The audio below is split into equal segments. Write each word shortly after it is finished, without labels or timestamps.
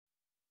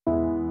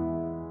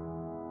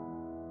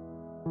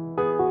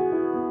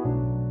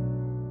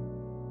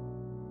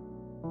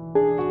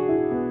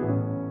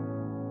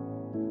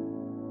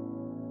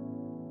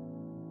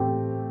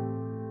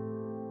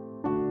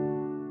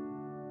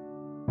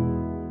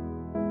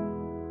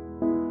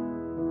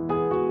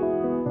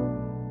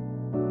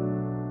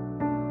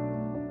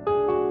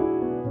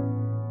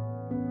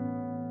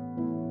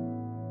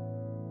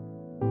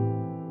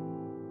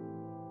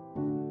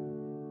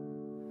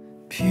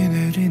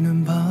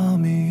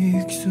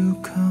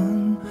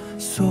익숙한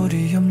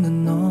소리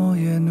없는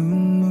너의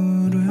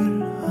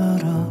눈물을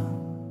알아.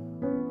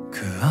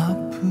 그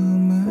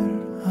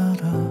아픔을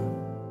알아.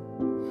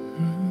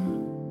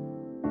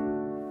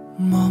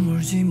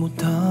 머물지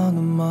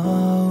못하는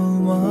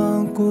마음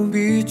안고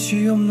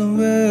빛이 없는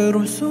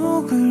외로움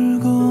속을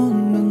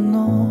걷는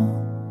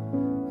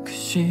너. 그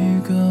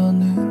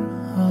시간을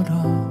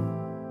알아.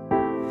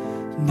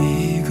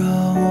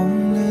 네가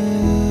없는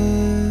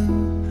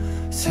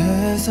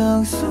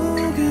세상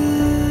속엔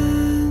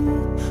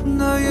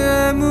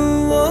나의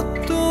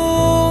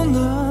무엇도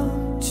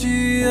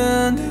남지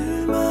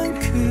않을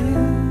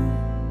만큼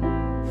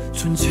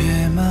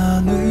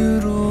존재만으로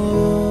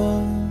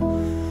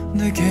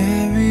내게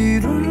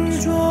위로를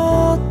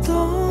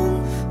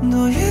줬던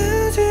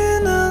너의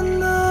지난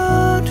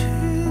날을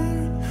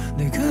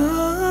내가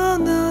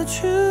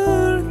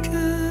안아줄게.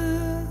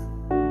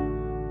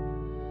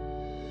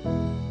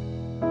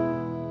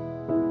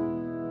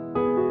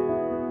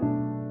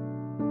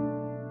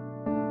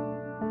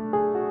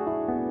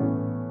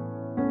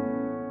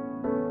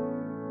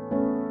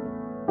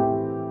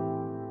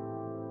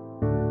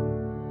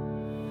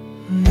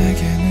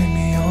 내겐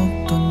의미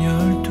없던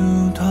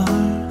 12달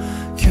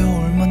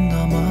겨울만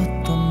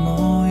남았던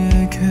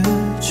너의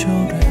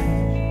계절에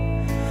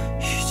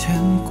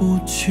이젠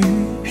꽃이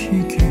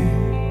피기.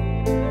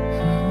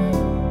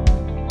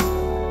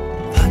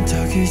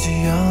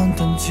 반짝이지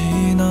않던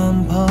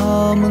지난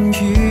밤은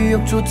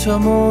기억조차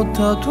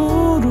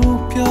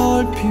못하도록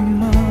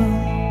별빛만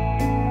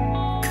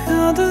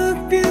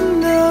가득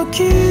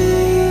빛나기.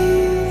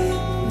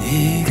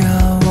 네가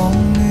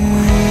없는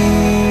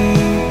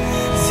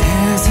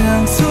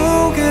세상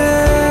속에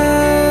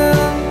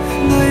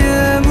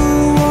나의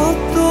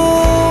무엇도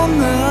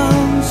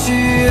남지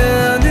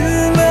않을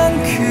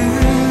만큼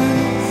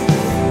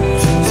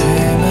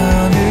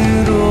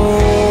존재만으로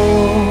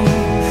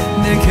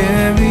내게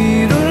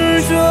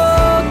위로를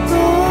줬던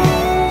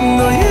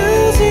너의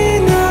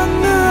지난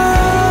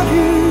날을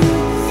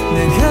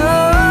내가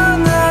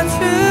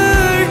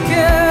안아줄게.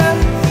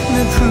 내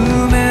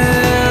품에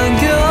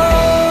안겨.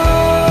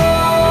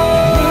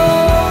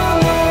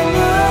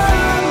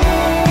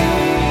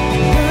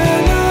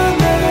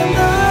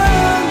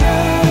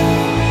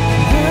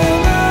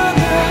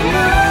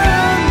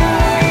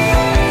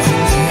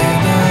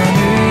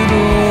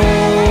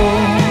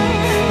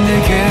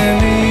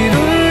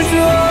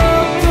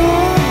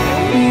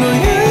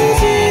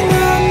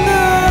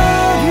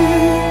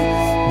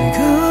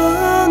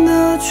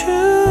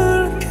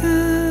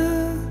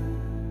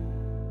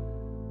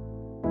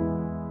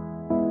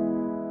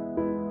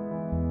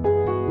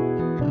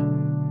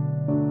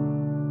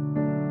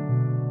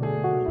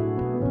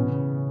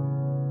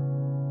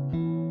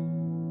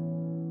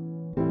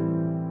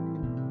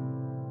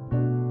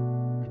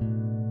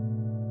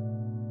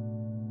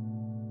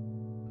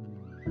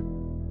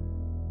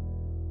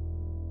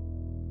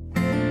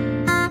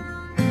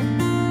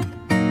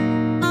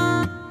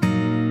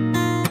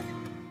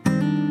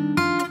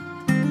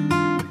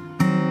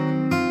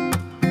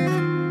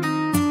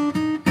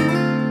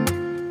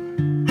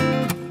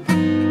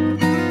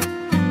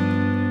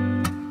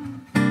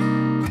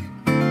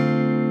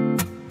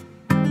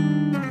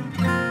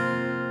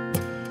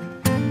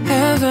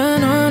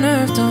 Heaven on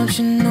earth, don't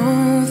you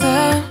know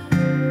that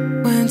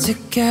when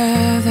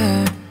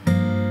together,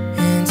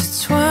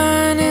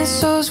 intertwining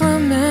souls were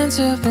meant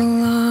to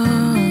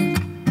belong.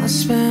 I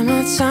spend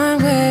my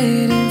time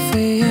waiting for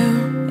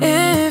you.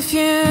 If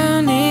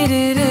you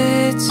needed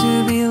it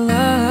to be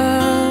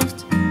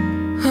loved,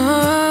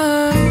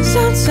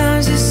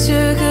 sometimes it's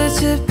too good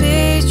to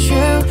be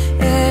true.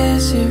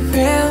 Is it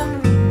real?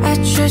 I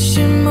trust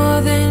you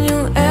more than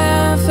you'll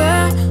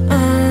ever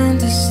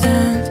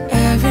understand.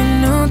 Every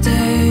new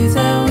day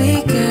that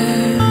we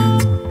get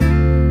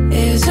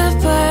is a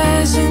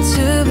blessing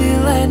to be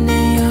letting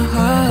in your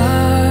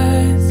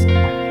heart.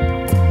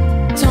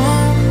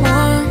 Don't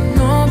want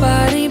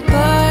nobody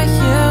but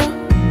you.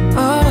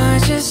 Oh, I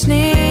just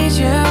need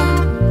you.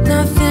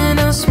 Nothing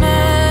else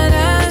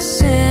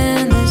matters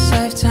in this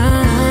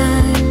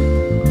lifetime.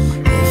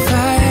 If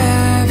I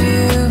have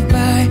you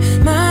by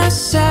my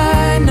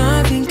side,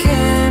 nothing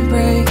can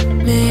break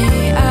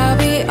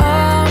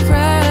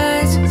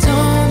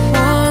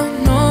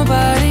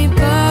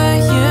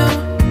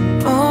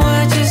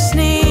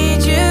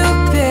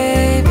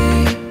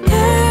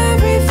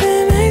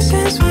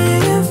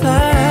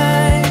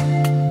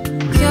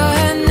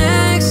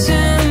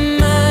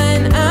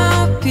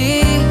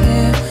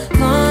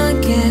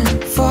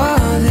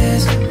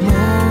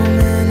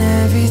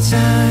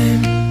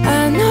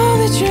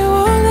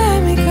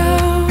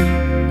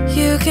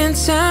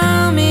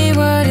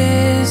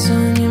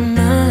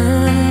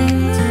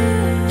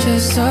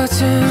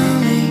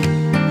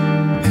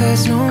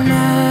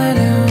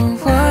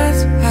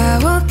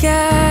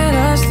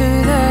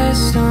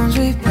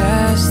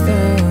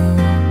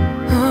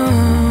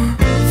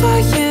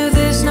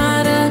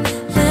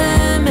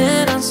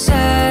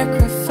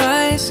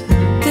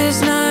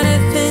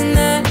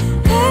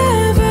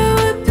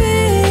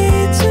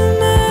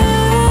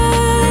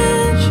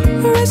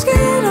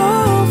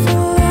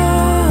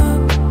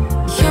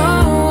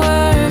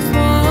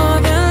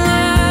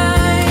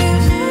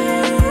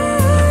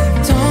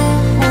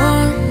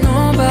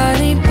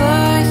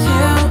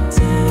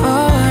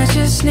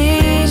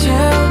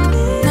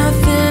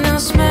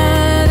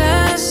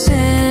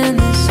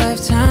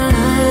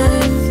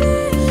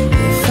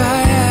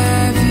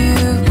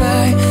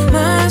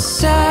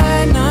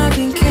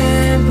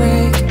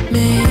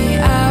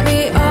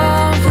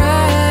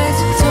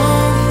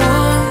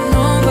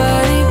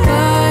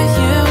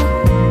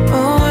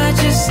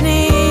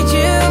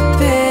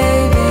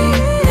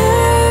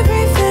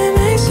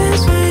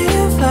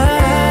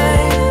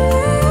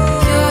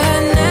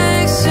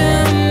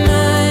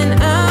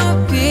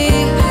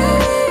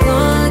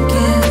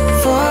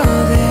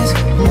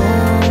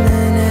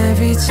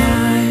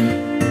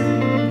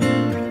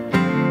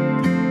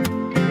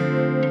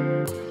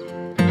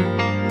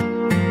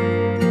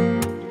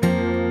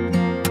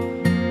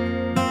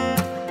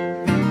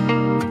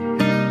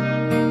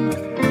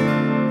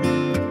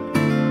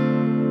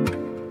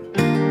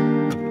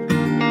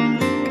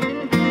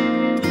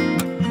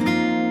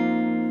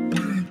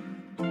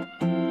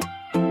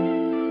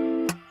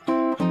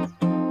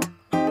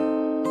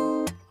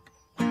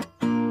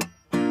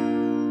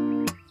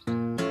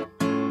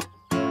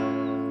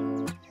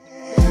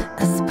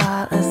a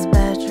spotless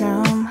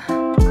bedroom,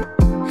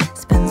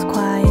 spends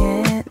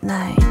quiet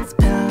nights,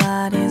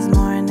 Pilates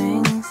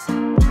mornings,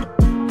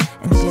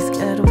 and she's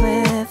good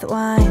with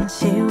wine.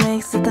 She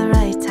wakes at the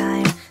right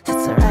time,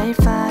 it's the right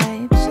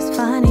vibe. She's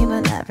funny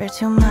but never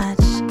too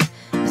much,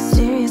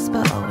 mysterious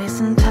but always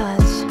in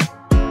touch.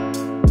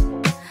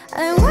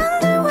 I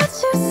wonder what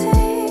you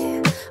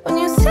see when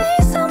you see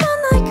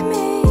someone like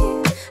me.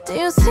 Do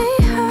you see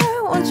her?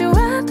 Would you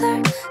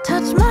rather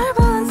touch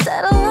marble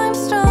instead of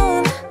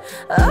limestone?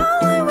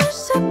 All I wish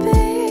to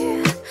be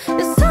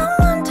is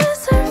someone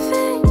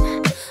deserving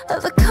of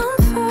the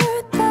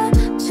comfort that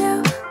you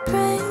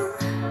bring.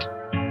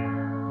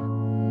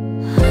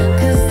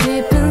 'Cause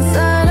deep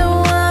inside I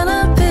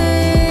wanna be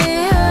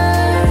her.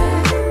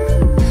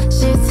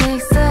 She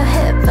takes the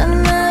hit but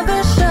never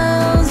shy.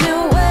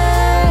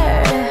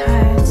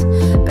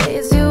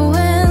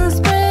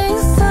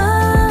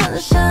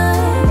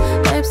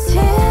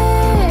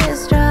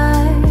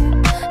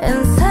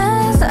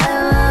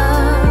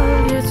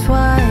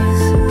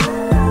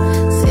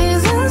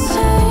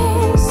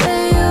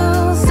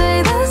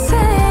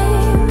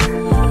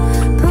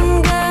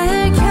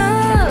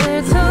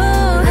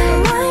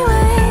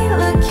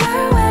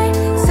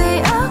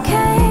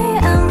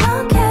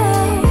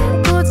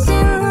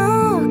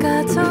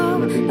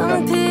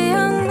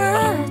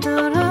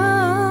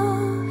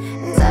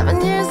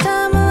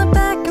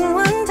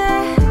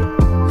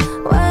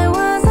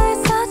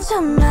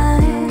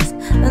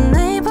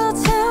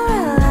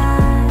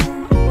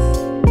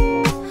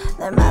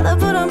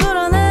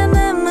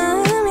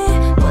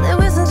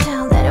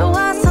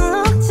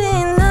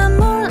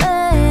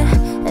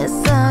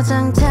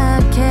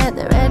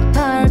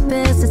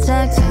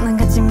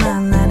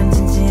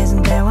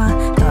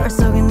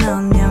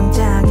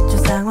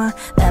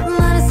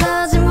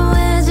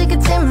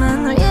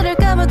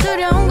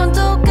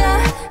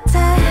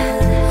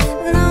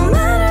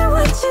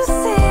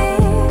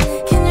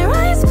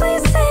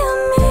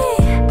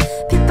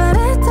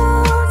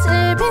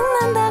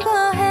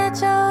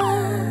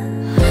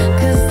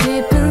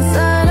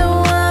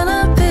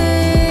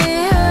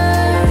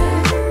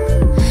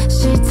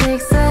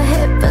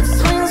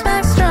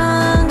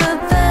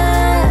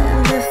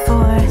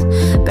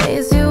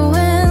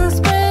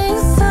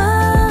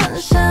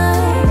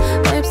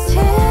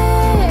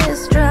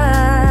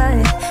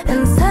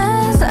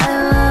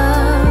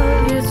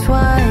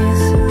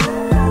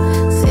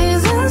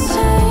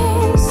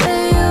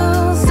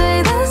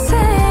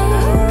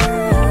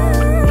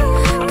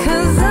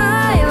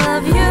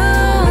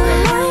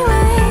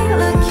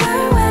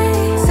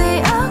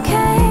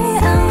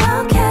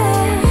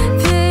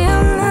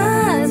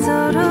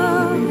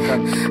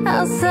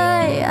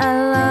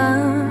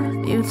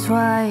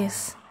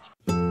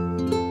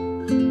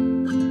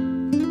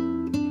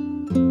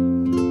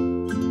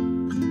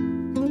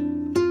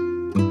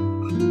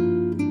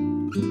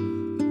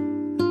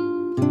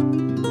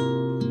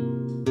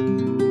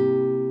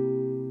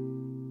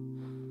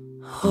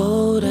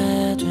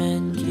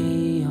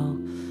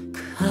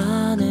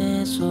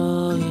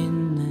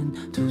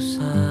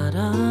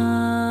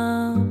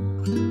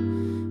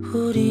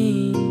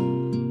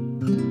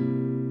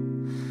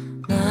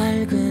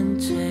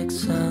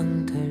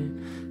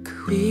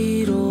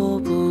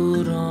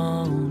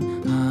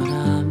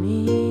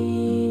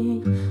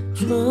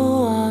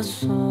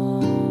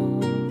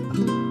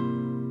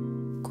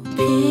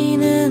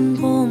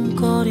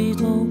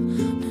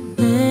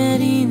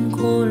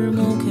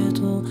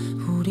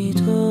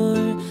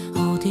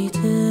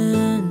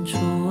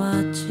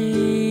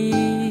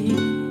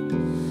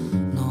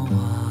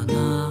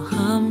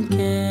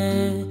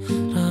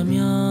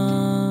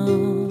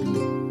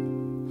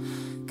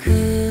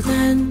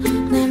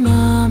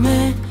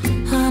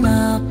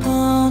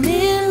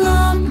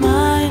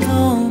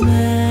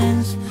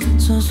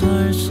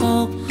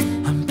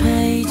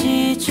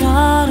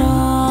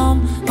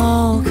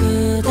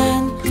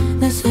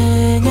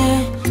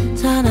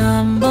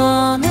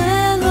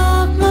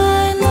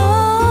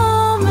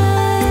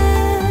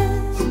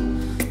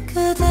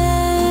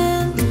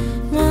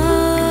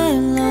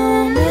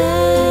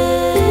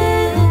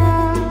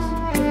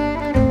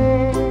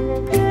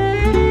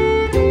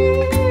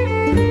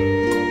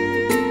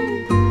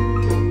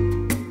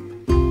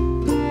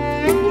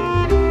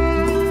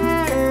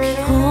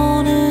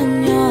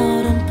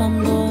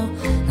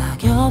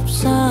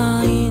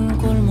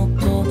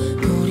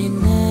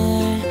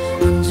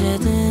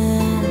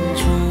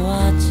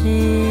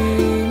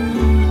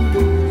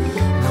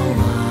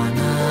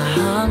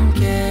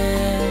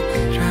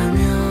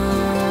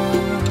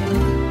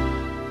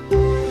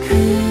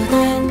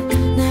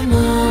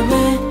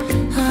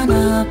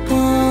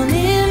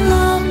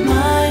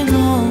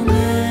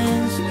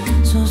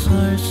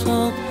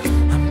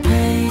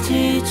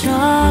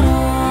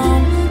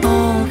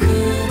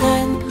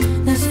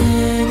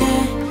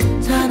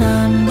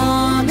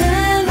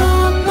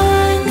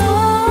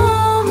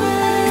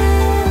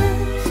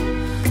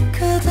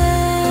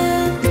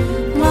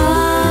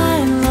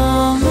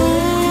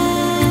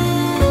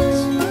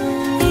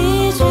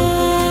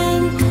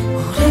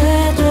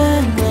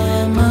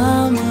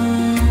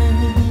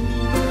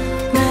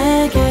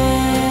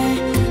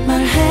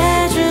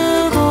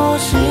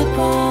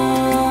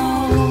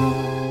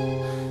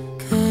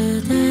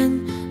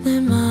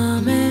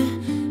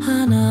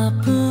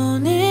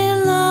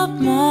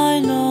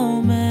 My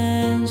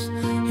romance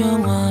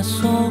영화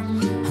속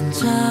한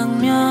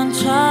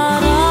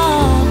장면처럼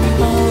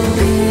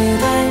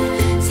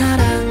그댈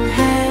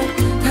사랑해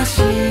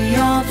다시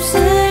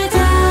없을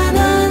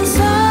단한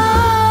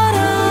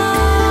사랑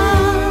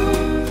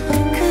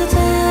그댄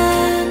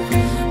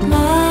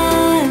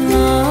my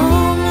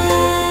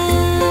romance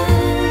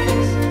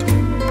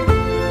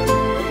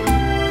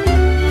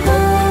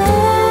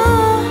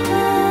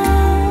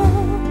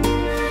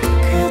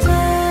그댄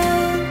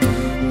my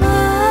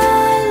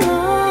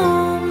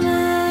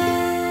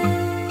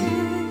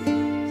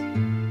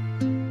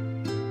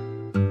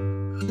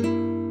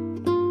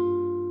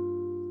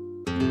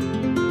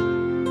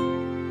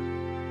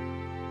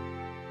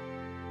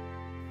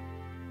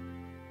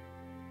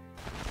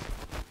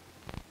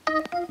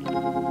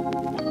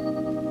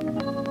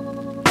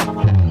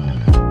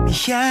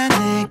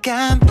미안해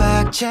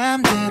깜빡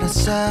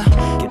잠들었어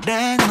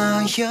그래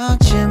너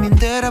요즘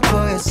힘들어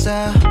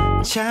보였어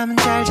잠은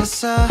잘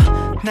잤어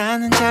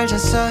나는 잘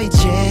잤어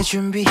이제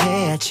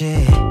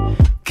준비해야지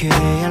그래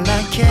I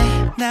like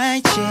it 나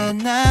이제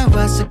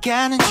나와서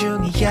가는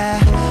중이야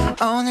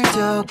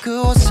오늘도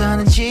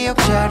 9호선은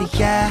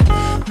지옥철이야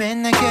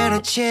맨날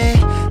그렇지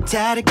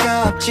다를 거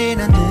없지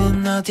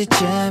나는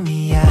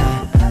어디쯤이야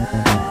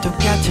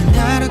똑같은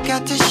하루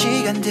같은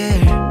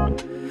시간들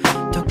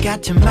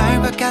똑같은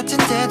말과 같은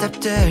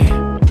대답들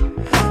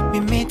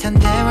밋밋한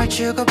대화를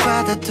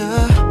주고받아도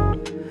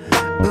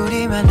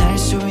우리만 알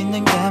수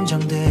있는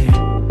감정들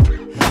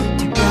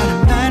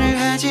특별한 말을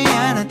하지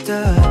않아도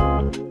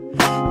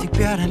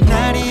특별한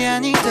날이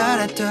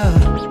아니더라도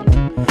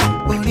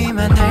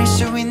우리만 할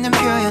수 있는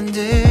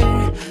표현들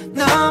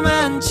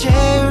너만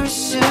채울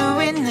수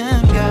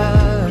있는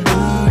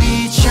것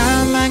우리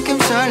처음만큼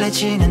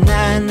설레지는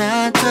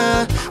않아도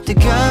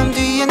뜨거움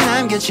뒤에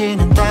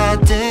남겨지는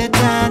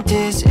따뜻한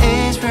This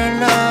is real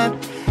love,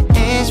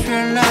 it's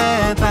real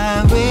love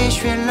I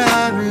wish real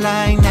love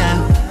right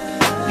now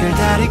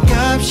별다를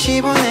것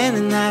없이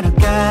보내는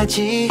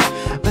하루까지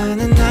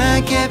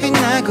은은하게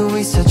빛나고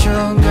있어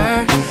좋은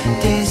걸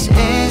This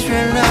is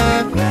real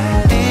love,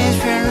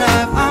 it's real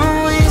love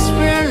always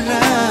real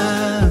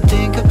love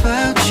Think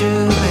about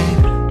you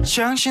babe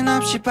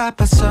정신없이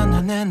바빴어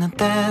너는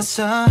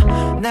어땠어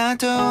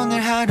나도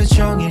오늘 하루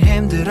종일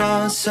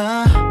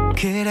힘들었어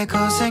그래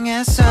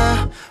고생했어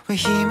왜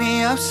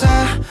힘이 없어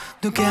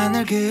누가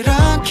널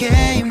그렇게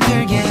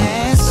힘들게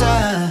했어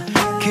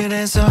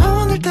그래서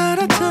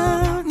오늘따라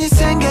더 네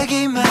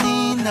생각이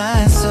많이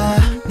나서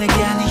내가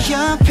네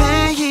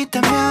옆에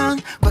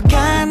있다면 꽉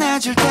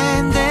안아줄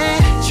텐데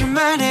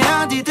주말에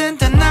어디든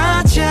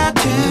떠나자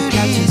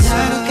둘이서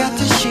하루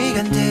같은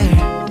시간들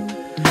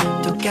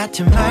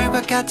똑같은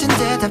말과 같은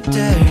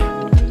대답들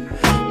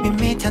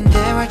밋밋한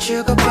대화를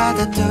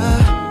주고받아도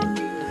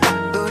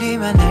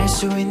우리만 알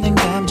수 있는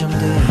감정들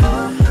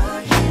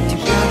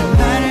특별한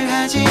말을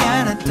하지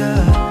않아도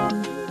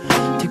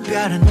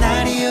특별한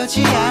날이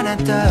오지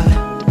않아도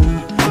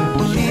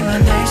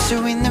우리만 알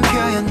수 있는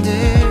표현들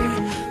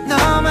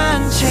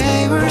너만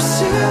채울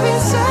수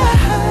있어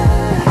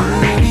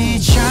우리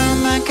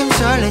처음만큼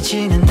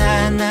설레지는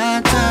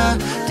않아도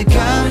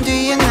뜨거움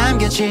뒤에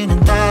남겨지는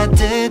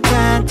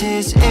따뜻한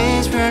This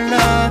is real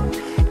love,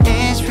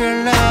 it's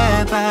real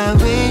love I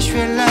wish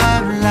real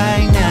love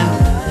right now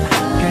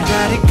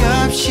별다를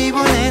것 없이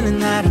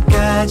보내는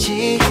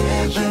하루까지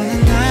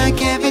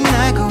은은하게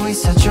빛나고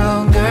있어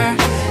좋은 걸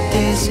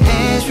This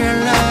is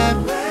real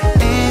love,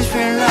 it's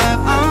real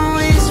love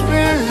always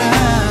real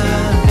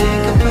love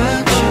Think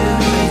about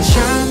you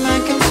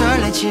처음만큼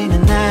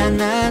설레지는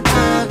않아도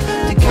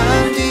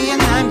뜨거운 뒤에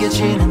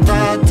남겨지는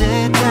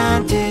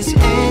따뜻한 This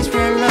is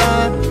real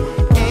love,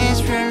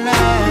 it's real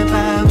love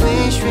I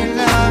wish real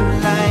love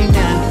right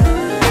now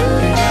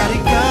별다를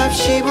것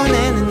없이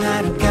보내는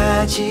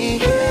하루까지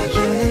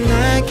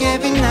은은하게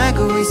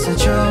빛나고 있어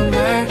좋은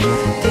걸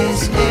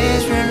This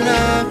is real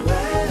love,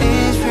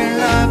 it's real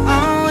love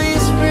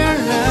always real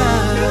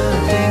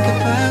love Think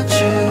about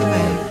you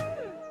babe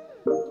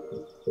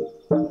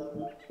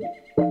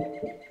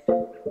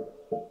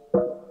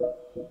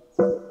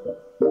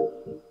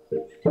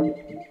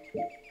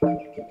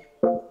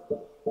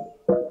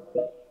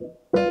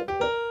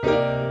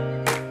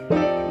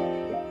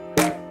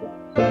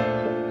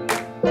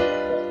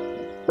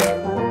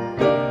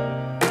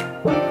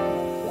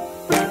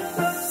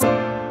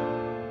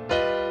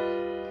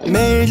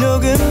매일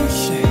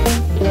조금씩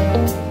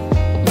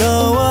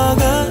너와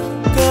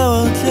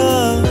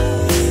가까워져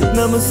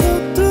너무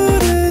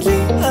서두르지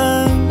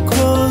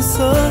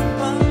않고서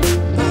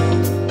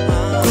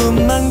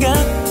꿈만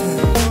같은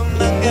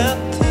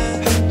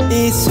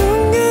이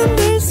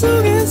순간들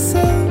속에서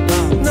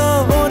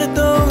너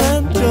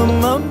오랫동안 좀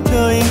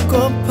멈춰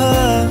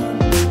있고파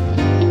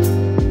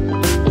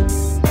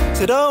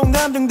새로운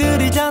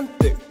감정들이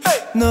잔뜩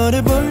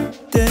너를 볼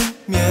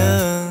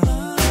때면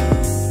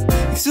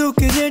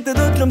익숙해질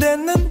때도 좀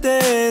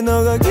됐는데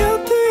너가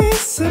곁에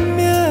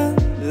있으면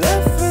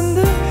Left in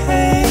the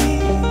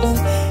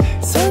haze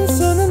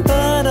선선한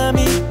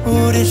바람이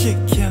우릴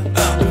식혀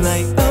I'm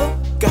like oh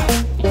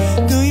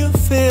God Do you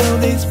feel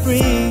this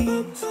breeze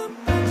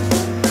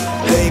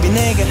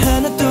내가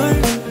하나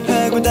둘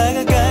하고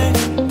다가갈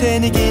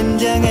테니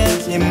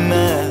긴장하지 마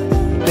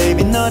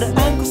Baby 너를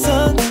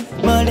안고선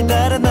멀리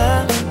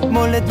따라나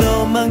몰래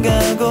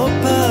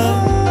도망가고파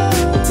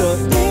So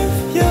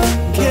if you're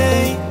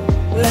okay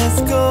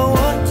Let's go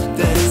watch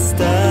the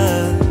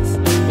stars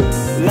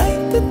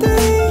Like the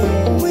day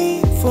we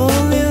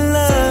fall in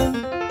love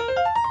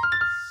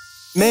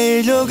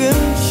매일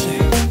조금씩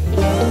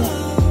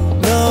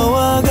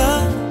너와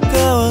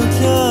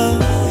가까워져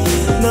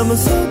너무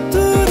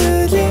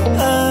서두르지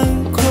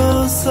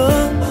않고서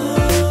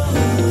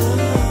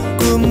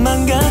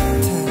꿈만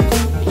같은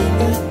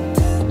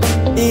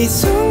이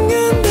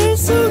순간들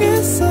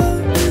속에서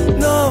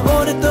너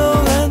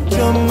오랫동안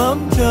좀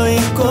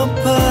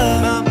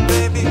멈춰있고파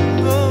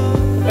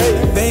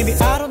Baby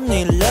I don't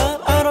need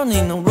love I don't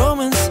need no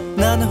romance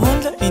나는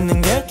혼자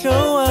있는 게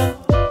좋아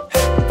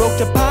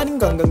복잡한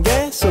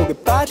관관계 속에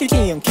빠지지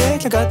않게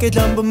차갑게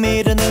전부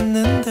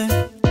밀어냈는데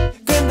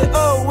근데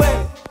oh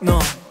wait 너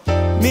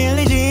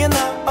밀리지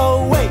않아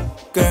oh wait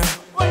girl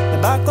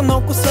나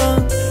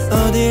바꿔놓고선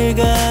어딜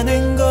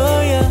가는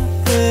거야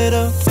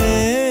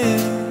그렇게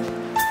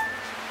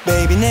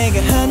Baby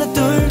내가 하나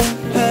둘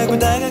하고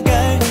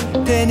다가갈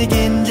테니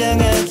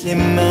긴장하지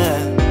마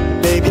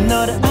Baby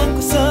너를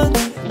안고선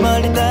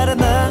멀리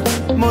따라나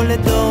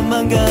몰래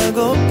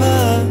도망가고파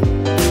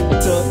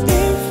So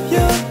if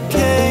you're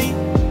okay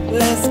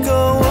Let's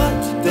go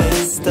watch the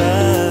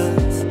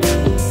stars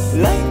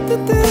Like the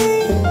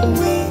day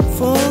we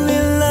fall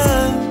in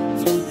love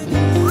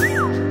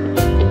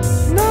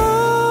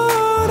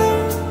너를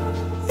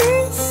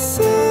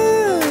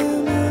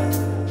있으면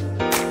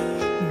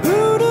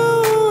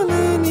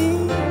불어오는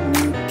이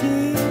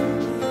느낌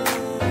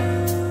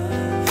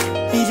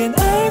이젠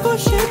알고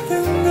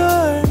싶은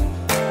걸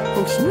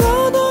혹시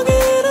너도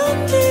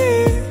그런지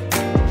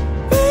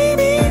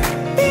Baby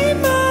be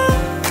mine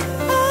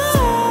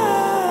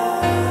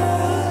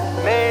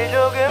매일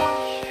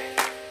조금씩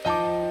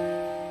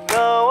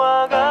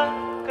너와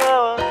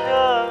가까워져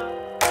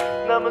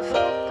너무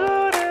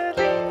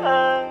서두르지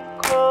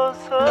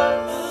않고서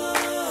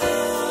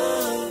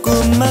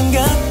꿈만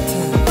같은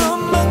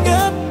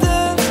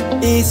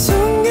이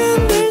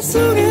순간들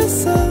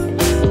속에서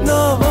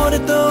너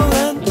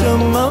오랫동안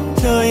좀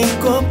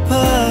멈춰있고파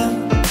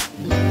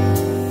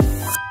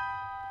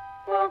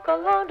Walk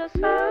along the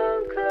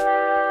sun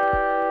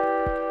cloud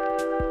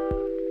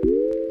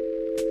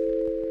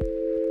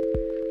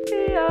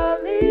We all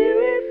live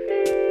with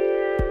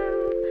feel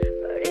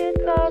But it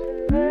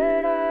doesn't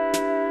matter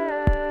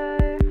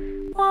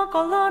Walk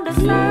along the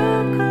sun